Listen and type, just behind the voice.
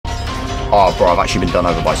Oh, bro, I've actually been done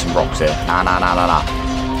over by some rocks here. Nah.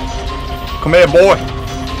 Come here, boy.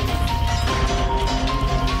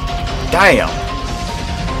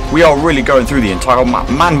 Damn. We are really going through the entire map.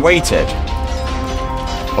 Man waited.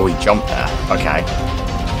 Oh, he jumped there. Okay.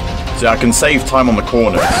 So I can save time on the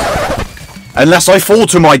corners. Unless I fall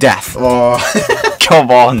to my death. Oh. Come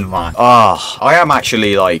on, man. Ah, I am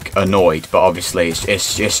actually, like, annoyed, but obviously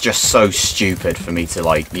it's just so stupid for me to,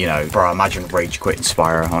 like, you know, bro, imagine rage quitting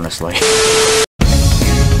Spyro, honestly.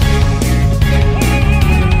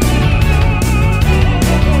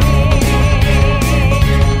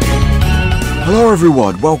 Hello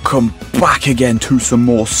everyone, welcome back again to some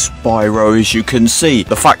more Spyro. As you can see,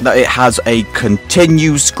 the fact that it has a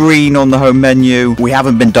continue screen on the home menu, we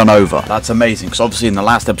haven't been done over. That's amazing, because obviously in the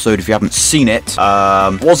last episode, if you haven't seen it,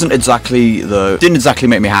 didn't exactly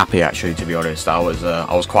make me happy, actually, to be honest. I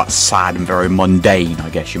was quite sad and very mundane, I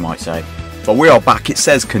guess you might say. But we are back. It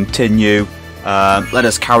says continue. Let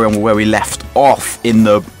us carry on with where we left off in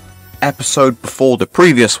the episode before the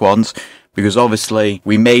previous ones, because obviously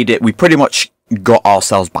we made it. We pretty much got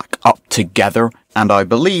ourselves back up together, and I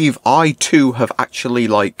believe I too have actually,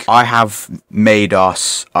 like, I have made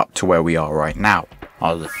us up to where we are right now.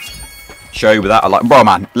 I'll show you with that. Bro,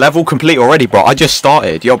 man, level complete already, bro. I just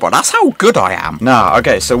started. Yo, bro, that's how good I am. Nah,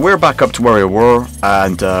 okay, so we're back up to where we were,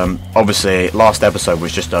 and obviously last episode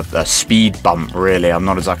was just a speed bump, really. I'm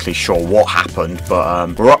not exactly sure what happened,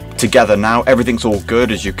 but we're up together now. Everything's all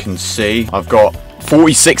good, as you can see. I've got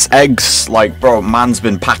 46 eggs. Like, bro, man's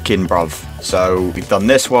been packing, bruv. So we've done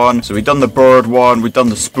this one. So we've done the bird one. We've done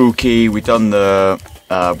the spooky. We've done the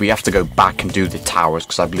we have to go back and do the towers,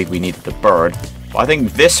 because I believe we needed the bird. But I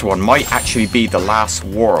think this one might actually be the last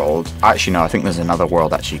world. Actually, no, I think there's another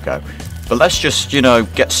world actually go. But let's just, you know,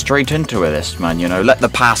 get straight into this, man. You know, let the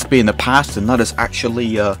past be in the past, and let us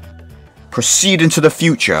actually proceed into the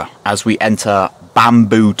future as we enter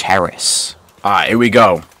Bamboo Terrace. Alright, here we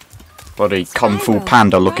go. Bloody Kung Fu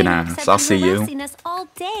Panda looking at us. I see you. Us all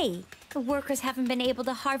day. The workers haven't been able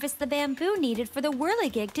to harvest the bamboo needed for the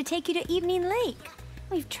whirligig to take you to Evening Lake.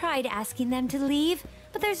 We've tried asking them to leave,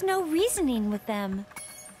 but there's no reasoning with them.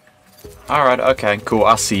 Alright, okay, cool,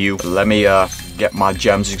 I see you. Let me get my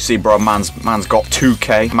gems. You can see, bro, man's got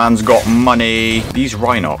 2k. Man's got money. These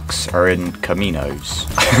Rhinox are in Caminos.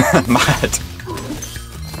 Mad.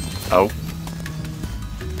 Oh.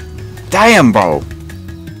 Damn, bro.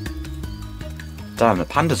 Damn, the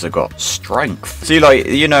pandas have got strength. See, like,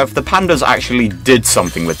 you know, if the pandas actually did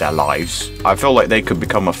something with their lives, I feel like they could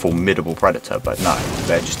become a formidable predator, but no,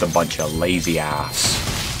 they're just a bunch of lazy ass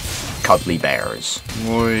cuddly bears.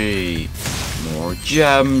 Wait, more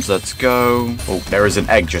gems, let's go. Oh, there is an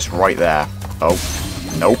egg just right there. Oh,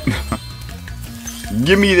 nope.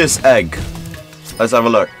 Give me this egg. Let's have a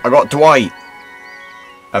look. I got Dwight.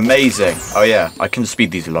 Amazing. Oh yeah, I can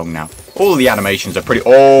speed these along now. All the animations are pretty...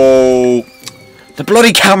 Oh... The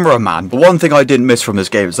bloody camera, man. The one thing I didn't miss from this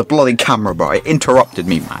game is the bloody camera, bro. It interrupted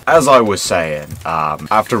me, man. As I was saying,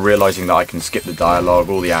 after realizing that I can skip the dialogue,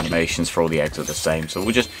 all the animations for all the eggs are the same. So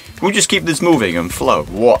we'll just keep this moving and flow.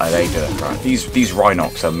 What are they doing, bro? These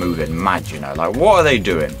Rhinox are moving mad, you know. Like, what are they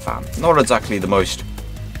doing, fam? Not exactly the most...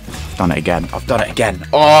 I've done it again. I've done it again.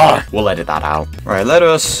 Oh! We'll edit that out. Right, let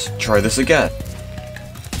us try this again.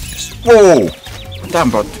 Whoa!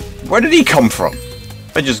 Damn, bro. Where did he come from?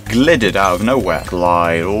 I just glided out of nowhere.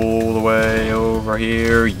 Glide all the way over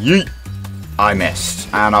here. Yeet! I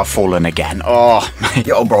missed. And I've fallen again. Oh,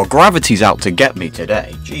 yo, bro, gravity's out to get me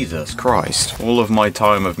today. Jesus Christ. All of my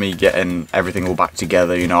time of me getting everything all back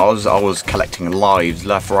together, you know, I was collecting lives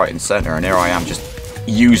left, right, and center, and here I am just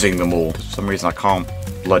using them all. For some reason, I can't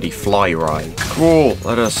bloody fly right. Cool.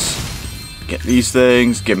 Let us get these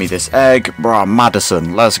things. Give me this egg. Bruh,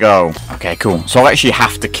 Madison, let's go. Okay, cool. So I actually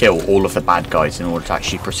have to kill all of the bad guys in order to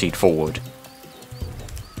actually proceed forward.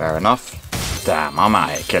 Fair enough. Damn, I'm out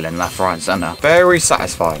here killing left, right, and center. Very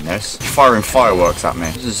satisfying, this. Firing fireworks at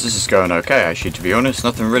me. This is going okay, actually, to be honest.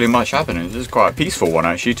 Nothing really much happening. This is quite a peaceful one,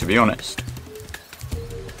 actually, to be honest.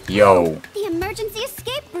 Yo. The emergency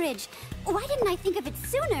escape bridge. Why didn't I think of it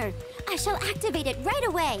sooner? I shall activate it right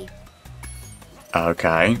away.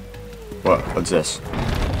 Okay. What's this?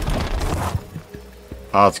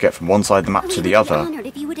 Hard to get from one side of the map to the other. I'd be honored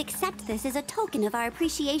if you would accept this as a token of our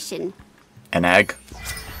appreciation. An egg.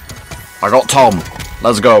 I got Tom.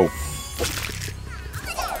 Let's go.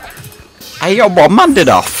 Hey, yo, bro, man did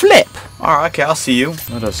a flip. Alright, okay, I'll see you.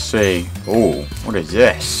 Let us see. Oh, what is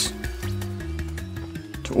this?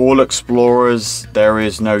 To all explorers, there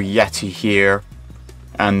is no Yeti here.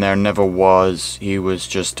 and there never was. He was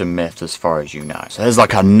just a myth as far as you know. So there's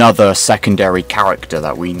like another secondary character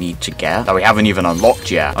that we need to get that we haven't even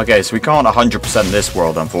unlocked yet. Okay, so we can't 100% this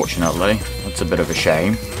world, unfortunately. That's a bit of a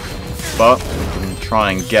shame. But we can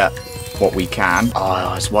try and get what we can.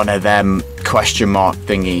 Oh, it's one of them question mark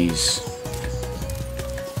thingies.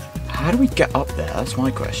 How do we get up there? That's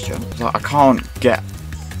my question. Like, I can't get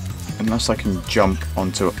unless I can jump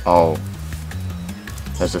onto... Oh.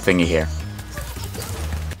 There's a thingy here.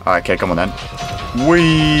 Alright, okay, come on then.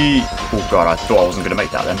 Whee! Oh god, I thought I wasn't going to make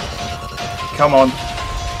that then. Come on.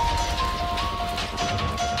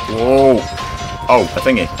 Whoa. Oh, a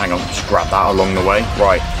thingy. Hang on, just grab that along the way.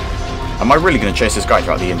 Right. Am I really going to chase this guy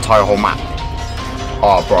throughout the entire whole map?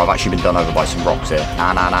 Oh, bro, I've actually been done over by some rocks here.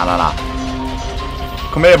 Nah, nah, nah, nah, nah.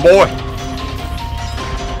 Come here, boy.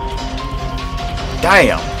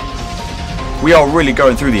 Damn. We are really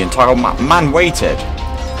going through the entire map. Man waited.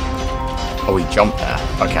 Oh, he jumped there.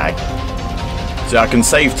 Okay. So I can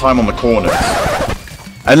save time on the corners.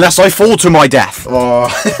 Unless I fall to my death. Oh.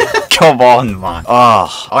 Come on, man.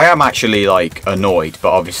 Ah, I am actually, like, annoyed,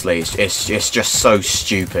 but obviously it's just so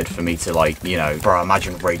stupid for me to, like, you know, bro,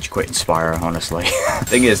 imagine rage quitting Spyro, honestly.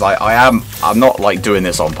 Thing is, like, I'm not, like, doing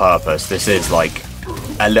this on purpose. This is, like,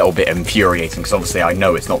 a little bit infuriating, because obviously I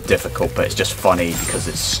know it's not difficult, but it's just funny because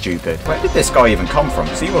it's stupid. Where did this guy even come from?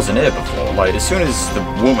 Because he wasn't here before. Like, as soon as the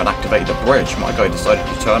woman activated the bridge, my guy decided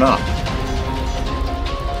to turn up.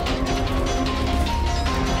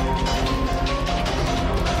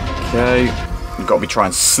 Okay, you've got to be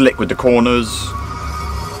trying slick with the corners.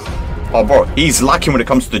 Oh, bro, he's lacking when it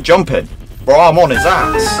comes to the jumping. Bro, I'm on his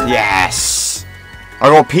ass. Yes. I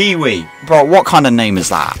got Pee-wee. Bro, what kind of name is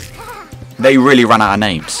that? They really ran out of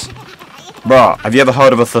names. Bro, have you ever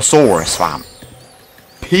heard of a thesaurus, fam?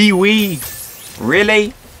 Pee-wee.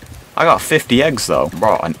 Really? I got 50 eggs, though.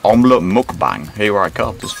 Bro, an omelette mukbang. Here I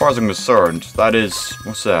come. As far as I'm concerned, that is...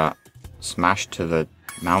 What's that? Smash to the...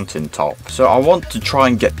 mountaintop. So I want to try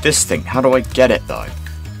and get this thing. How do I get it though?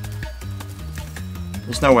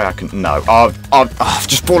 There's no way I can. No. I've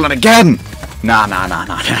just fallen again. Nah.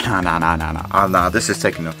 Nah. This is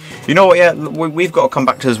taking. You know what? Yeah, we've got to come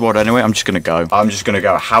back to this world anyway. I'm just gonna go.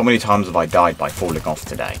 How many times have I died by falling off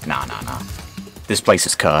today? Nah. This place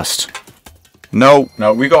is cursed. No.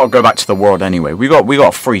 We got to go back to the world anyway. We got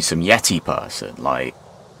to free some Yeti person. Like,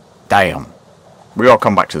 damn. We all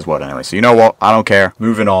come back to this world anyway, so you know what? I don't care.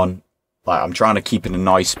 Moving on. Like, I'm trying to keep in a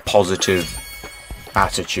nice, positive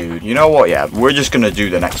attitude. You know what? Yeah, we're just going to do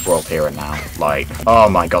the next world here and now. Like, oh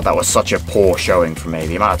my god, that was such a poor showing for me.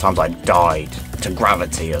 The amount of times I died to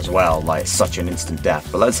gravity as well. Like, such an instant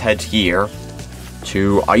death. But let's head here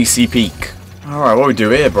to Icy Peak. Alright, what do we do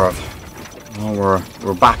here, bruv? Well,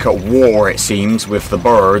 we're back at war, it seems, with the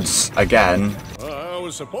birds again. I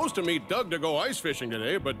was supposed to meet Doug to go ice fishing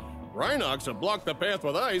today, but Rhinox have blocked the path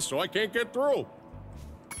with ice, so I can't get through.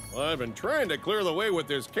 I've been trying to clear the way with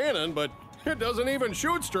this cannon, but it doesn't even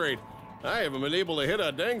shoot straight. I haven't been able to hit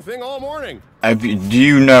a dang thing all morning. Do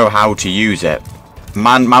you know how to use it?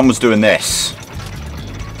 Man was doing this.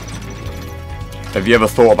 Have you ever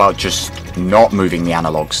thought about just not moving the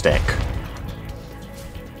analog stick?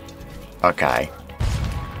 Okay.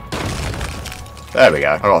 There we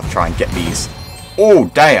go. I gotta try and get these. Oh,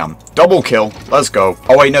 damn. Double kill. Let's go.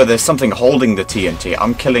 Oh, wait, no. There's something holding the TNT.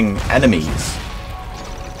 I'm killing enemies.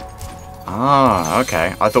 Ah,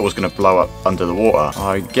 okay. I thought it was going to blow up under the water.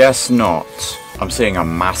 I guess not. I'm seeing a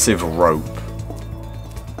massive rope.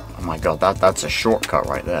 Oh my god, that's a shortcut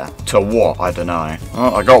right there. To what? I don't know.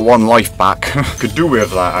 Oh, I got one life back. Could do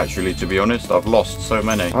with that, actually, to be honest. I've lost so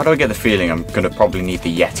many. Why do I get the feeling I'm going to probably need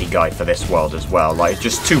the Yeti guy for this world as well? Like, it's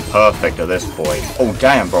just too perfect at this point. Oh,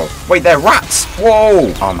 damn, bro. Wait, they're rats!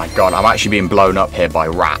 Whoa! Oh my god, I'm actually being blown up here by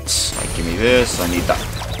rats. Like, give me this. I need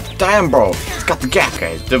that. Damn, bro. It's got the gap.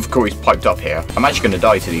 Okay, difficulty's piped up here. I'm actually going to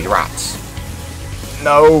die to these rats.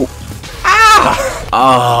 No. Ah!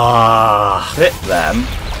 Ah! Hit them.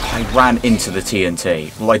 I ran into the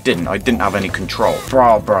TNT. Well, I didn't. I didn't have any control.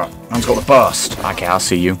 Bro. Man's got the burst. Okay, I'll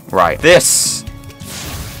see you. Right. This.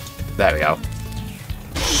 There we go.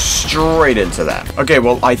 Straight into them. Okay,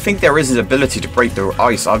 well, I think there is an ability to break the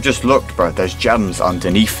ice. I've just looked, bro. There's gems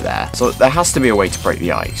underneath there. So there has to be a way to break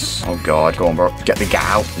the ice. Oh, God. Go on, bro. Get the gat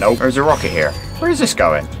out. Nope. There's a rocket here. Where is this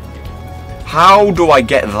going? How do I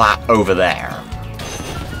get that over there?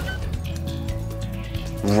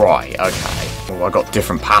 Right, okay. Oh, I got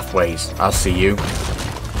different pathways. I'll see you.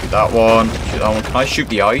 Shoot that one. Shoot that one. Can I shoot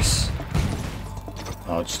the ice?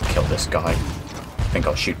 I'll just kill this guy. I think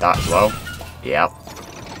I'll shoot that as well. Yep.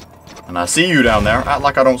 And I see you down there. Act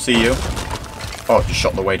like I don't see you. Oh, just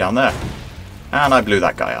shot the way down there. And I blew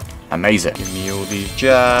that guy up. Amazing. Give me all these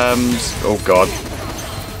gems. Oh god.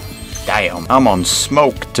 Damn. I'm on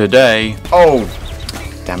smoke today. Oh.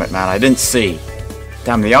 Damn it, man. I didn't see.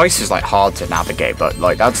 Damn, the ice is like hard to navigate, but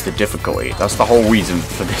like that's the difficulty. That's the whole reason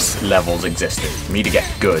for this level's existence. For me to get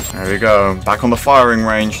good. There we go. Back on the firing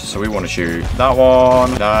range. So we want to shoot that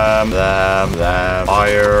one. Them.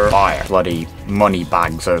 Fire. Bloody money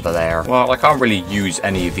bags over there. Well, I can't really use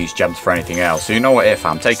any of these gems for anything else. So you know what,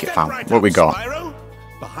 fam? Take it, fam. What we got? Spyro,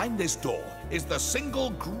 behind this door is the single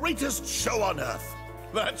greatest show on Earth.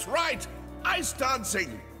 That's right, ice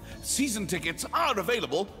dancing. Season tickets are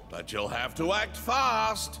available, but you'll have to act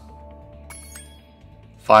fast.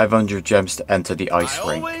 500 gems to enter the ice I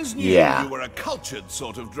rink. always knew Yeah. you were a cultured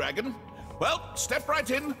sort of dragon. Well, step right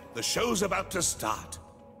in. The show's about to start.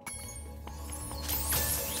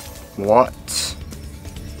 What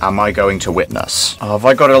am I going to witness? Oh, have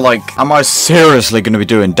I got to like... Am I seriously going to be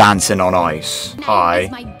doing dancing on ice? Hi.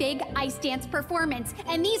 It's my big ice dance performance,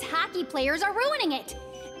 and these hockey players are ruining it.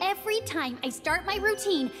 Every time I start my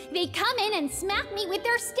routine, they come in and smack me with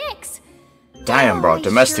their sticks. Damn, bro. I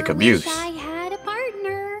Domestic sure abuse. Wish I had a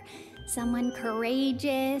partner. Someone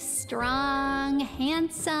courageous, strong,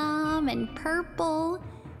 handsome, and purple,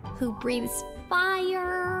 who breathes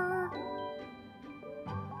fire.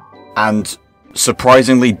 And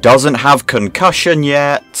surprisingly doesn't have concussion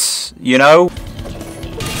yet. You know?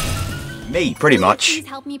 Me, pretty much. Please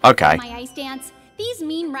help me perform Okay. my ice dance. These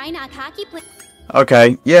mean Reignited hockey players.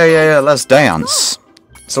 Okay. Yeah. Let's dance.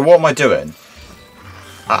 So what am I doing?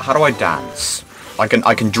 How do I dance? I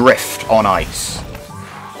can drift on ice.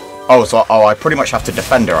 Oh, so I pretty much have to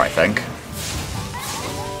defend her, I think.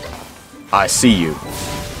 I see you.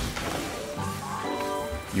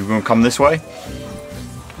 You gonna come this way?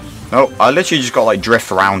 No, I literally just got like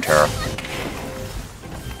drift around her.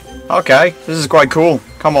 Okay, this is quite cool.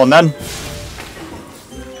 Come on then.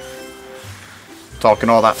 Talking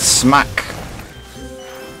all that smack.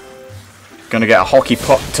 Gonna get a hockey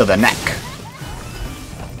puck to the neck.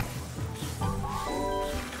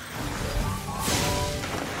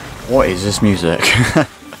 What is this music?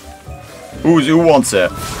 Who wants it?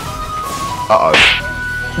 Uh-oh.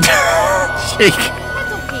 Sheik.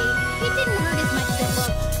 That's okay. It didn't hurt as much as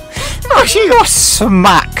it looked. Oh, she got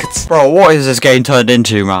smacked. Bro, what is this game turned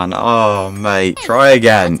into, man? Oh, mate. Try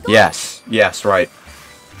again. Yes, right.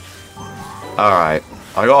 Alright.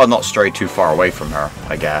 I gotta not stray too far away from her,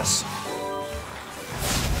 I guess.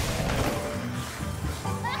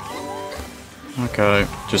 Okay,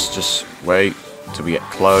 just wait till we get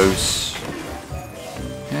close.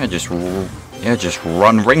 Yeah, just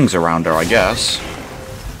run rings around her, I guess.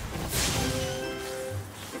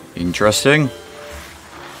 Interesting.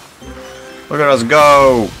 Look at us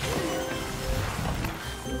go!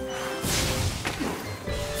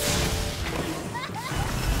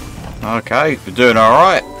 Okay, we're doing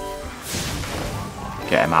alright.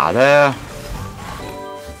 Get him out of there.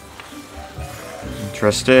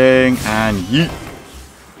 Interesting, and yeet.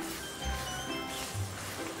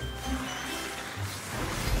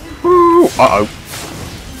 Woo! Uh-oh.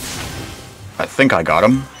 I think I got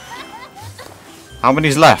him. How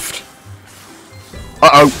many's left?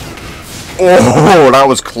 Uh-oh. Oh, that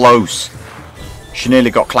was close. She nearly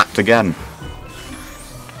got clapped again.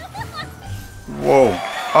 Whoa.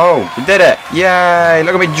 Oh, we did it. Yay,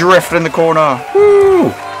 look at me drift in the corner. Woo! We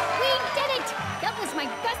did it! That was my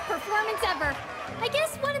best performance ever. I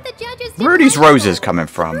guess one of the judges. Where are these roses coming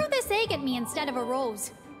from? Threw this egg at me instead of a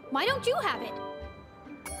rose. Why don't you have it?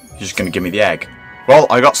 You're just gonna give me the egg. Well,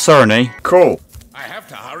 I got Cerny. Cool. I have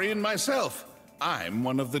to hurry in myself. I'm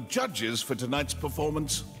one of the judges for tonight's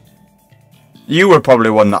performance. You were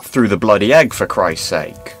probably one that threw the bloody egg, for Christ's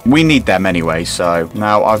sake. We need them anyway, so...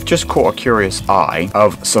 Now, I've just caught a curious eye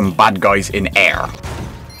of some bad guys in air.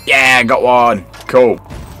 Yeah, got one. Cool.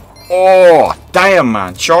 Oh, damn,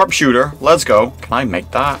 man. Sharpshooter. Let's go. Can I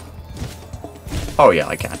make that? Oh, yeah,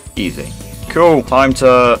 I can. Easy. Cool. Time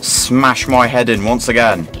to smash my head in once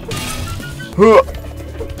again. Huh.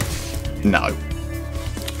 No.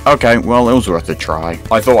 Okay, well, it was worth a try.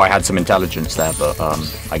 I thought I had some intelligence there, but,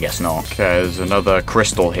 I guess not. Okay, there's another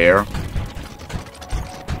crystal here.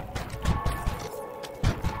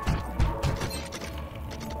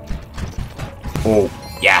 Oh,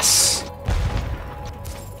 yes!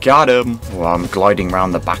 Got him! Well, I'm gliding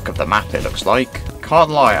around the back of the map, it looks like. Can't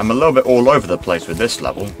lie, I'm a little bit all over the place with this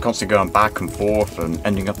level. Constantly going back and forth and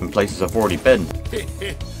ending up in places I've already been.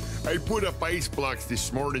 I put up ice blocks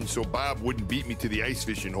this morning so Bob wouldn't beat me to the ice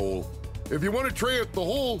fishing hole. If you want to try out the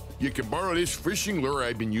hole, you can borrow this fishing lure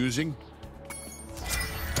I've been using.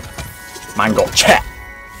 Man got chet.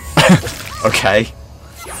 Okay.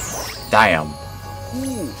 Damn.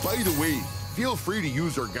 Ooh, by the way, feel free to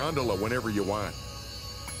use our gondola whenever you want.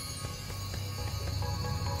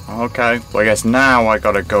 Okay, well I guess now I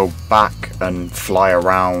gotta go back and fly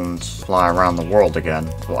around the world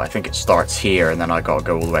again. Well, I think it starts here and then I gotta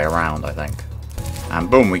go all the way around, I think. And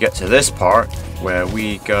boom, we get to this part where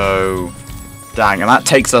we go... Dang, and that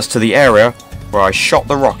takes us to the area where I shot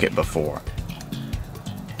the rocket before.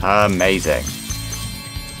 Amazing.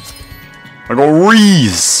 I got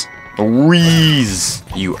Reese! Reese!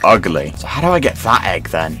 You ugly. So how do I get that egg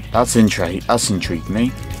then? That's intrigued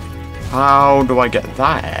me. How do I get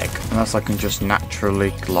that egg? Unless I can just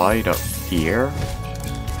naturally glide up here.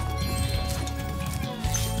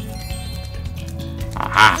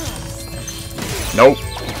 Aha! Nope.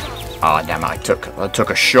 Ah, damn it, I took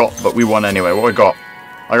a shot, but we won anyway. What I got?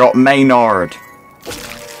 I got Maynard.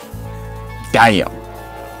 Damn.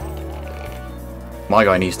 My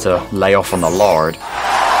guy needs to lay off on the lard.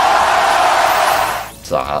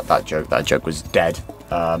 So that joke was dead.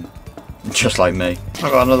 Just like me. I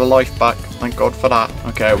got another life back. Thank God for that.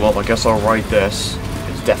 Okay, well, I guess I'll ride this.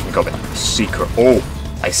 It's definitely got to be like a secret. Oh,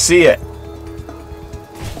 I see it.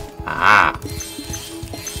 Ah.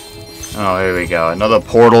 Oh, here we go. Another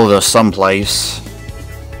portal to someplace.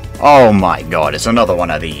 Oh my God, it's another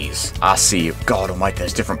one of these. I see you. God almighty,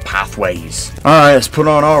 there's different pathways. Alright, let's put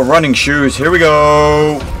on our running shoes. Here we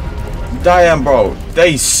go. Damn, bro.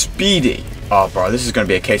 They speedy. Oh, bro, this is going to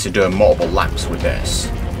be a case of doing multiple laps with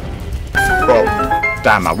this. Bro,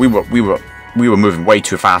 damn man, we were moving way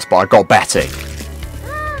too fast, but I got Betty.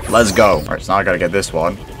 Let's go. Alright, so now I gotta get this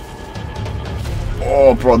one.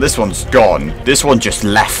 Oh, bro, this one's gone. This one just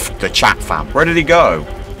left the chat, fam. Where did he go?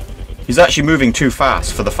 He's actually moving too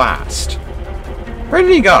fast for the fast. Where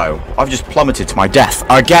did he go? I've just plummeted to my death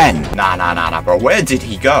again. Nah, bro. Where did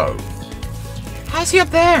he go? How's he up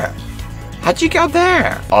there? How'd you get up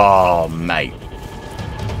there? Oh, mate.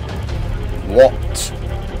 What?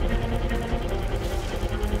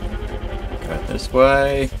 This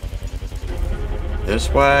way. This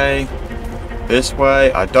way. This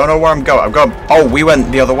way. I don't know where I'm going. I'm going. Oh, we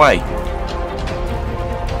went the other way.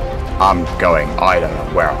 I'm going. I don't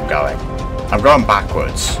know where I'm going. I'm going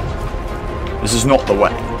backwards. This is not the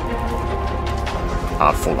way.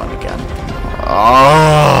 I've fallen again.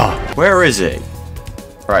 Ah! Where is he?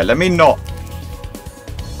 Right, let me not.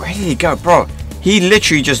 Where did he go, bro? He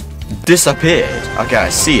literally just disappeared. Okay, I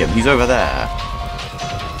see him. He's over there.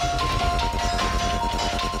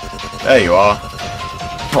 There you are.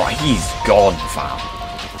 Bro, he's gone, fam.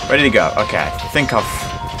 Where did he go? Okay, I think I've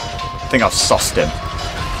sussed him.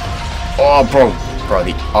 Oh, bro,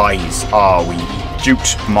 the eyes. Oh, we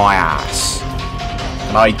duped my ass.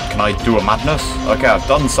 Can I do a madness? Okay, I've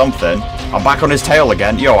done something. I'm back on his tail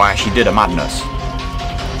again. Yo, I actually did a madness.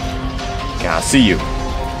 Okay, I see you.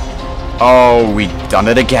 Oh, we done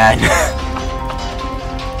it again.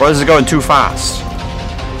 Bro, this is going too fast.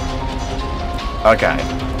 Okay.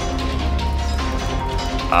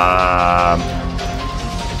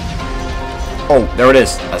 Oh, there it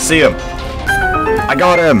is. I see him. I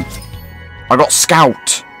got him. I got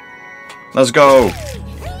Scout. Let's go.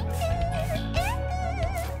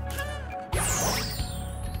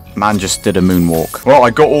 Man just did a moonwalk. Well,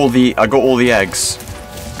 I got all the eggs.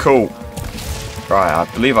 Cool. Right, I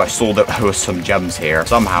believe I saw that there were some gems here.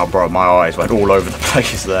 Somehow, bro, my eyes went all over the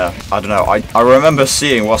place there. I don't know. I remember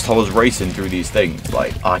seeing whilst I was racing through these things.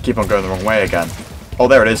 Like, I keep on going the wrong way again. Oh,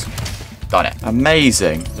 there it is. Done it.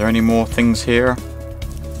 Amazing. Is there any more things here?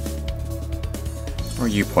 Where are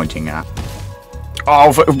you pointing at?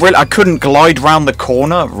 Oh, really? I couldn't glide round the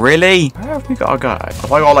corner? Really? Where have we got to go?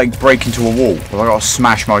 Have I got to, like, break into a wall? Have I got to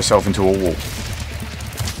smash myself into a wall?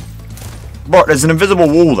 Bro, there's an invisible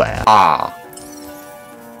wall there. Ah.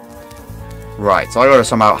 Right, so I got to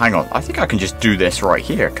somehow... Hang on. I think I can just do this right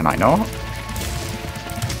here. Can I not?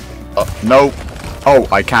 No. Oh,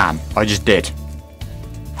 I can. I just did.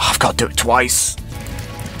 I've got to do it twice.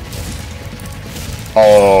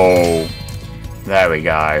 Oh. There we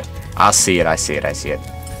go. I see it. Is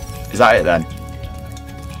that it then?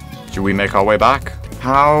 Should we make our way back?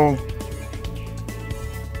 How?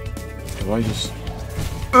 Do I just...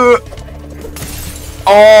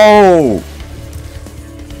 Oh!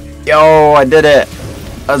 Yo, I did it.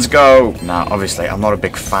 Let's go. Now, obviously, I'm not a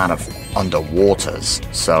big fan of underwaters.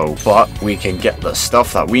 So, but we can get the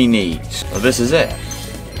stuff that we need. So this is it.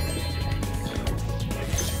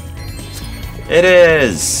 It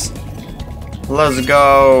is. Let's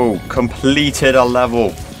go. Completed a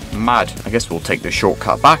level. Mad. I guess we'll take the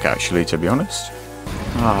shortcut back, actually, to be honest.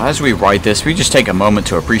 As we ride this, we just take a moment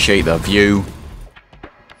to appreciate the view.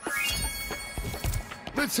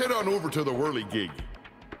 Let's head on over to the whirly gig.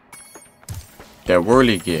 Their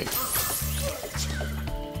whirligig.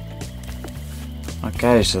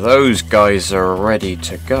 Okay, so those guys are ready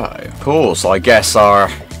to go. Cool, so I guess our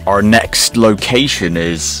next location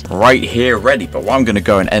is right here ready. But I'm going to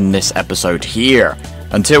go and end this episode here.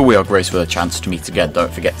 Until we are graced with a chance to meet again,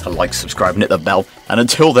 don't forget to like, subscribe, and hit the bell. And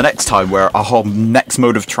until the next time where our next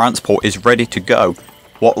mode of transport is ready to go,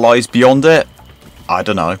 what lies beyond it? I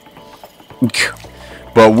don't know.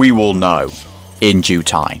 But we will know in due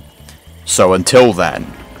time. So until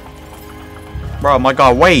then... Bro, my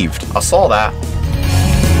guy waved. I saw that.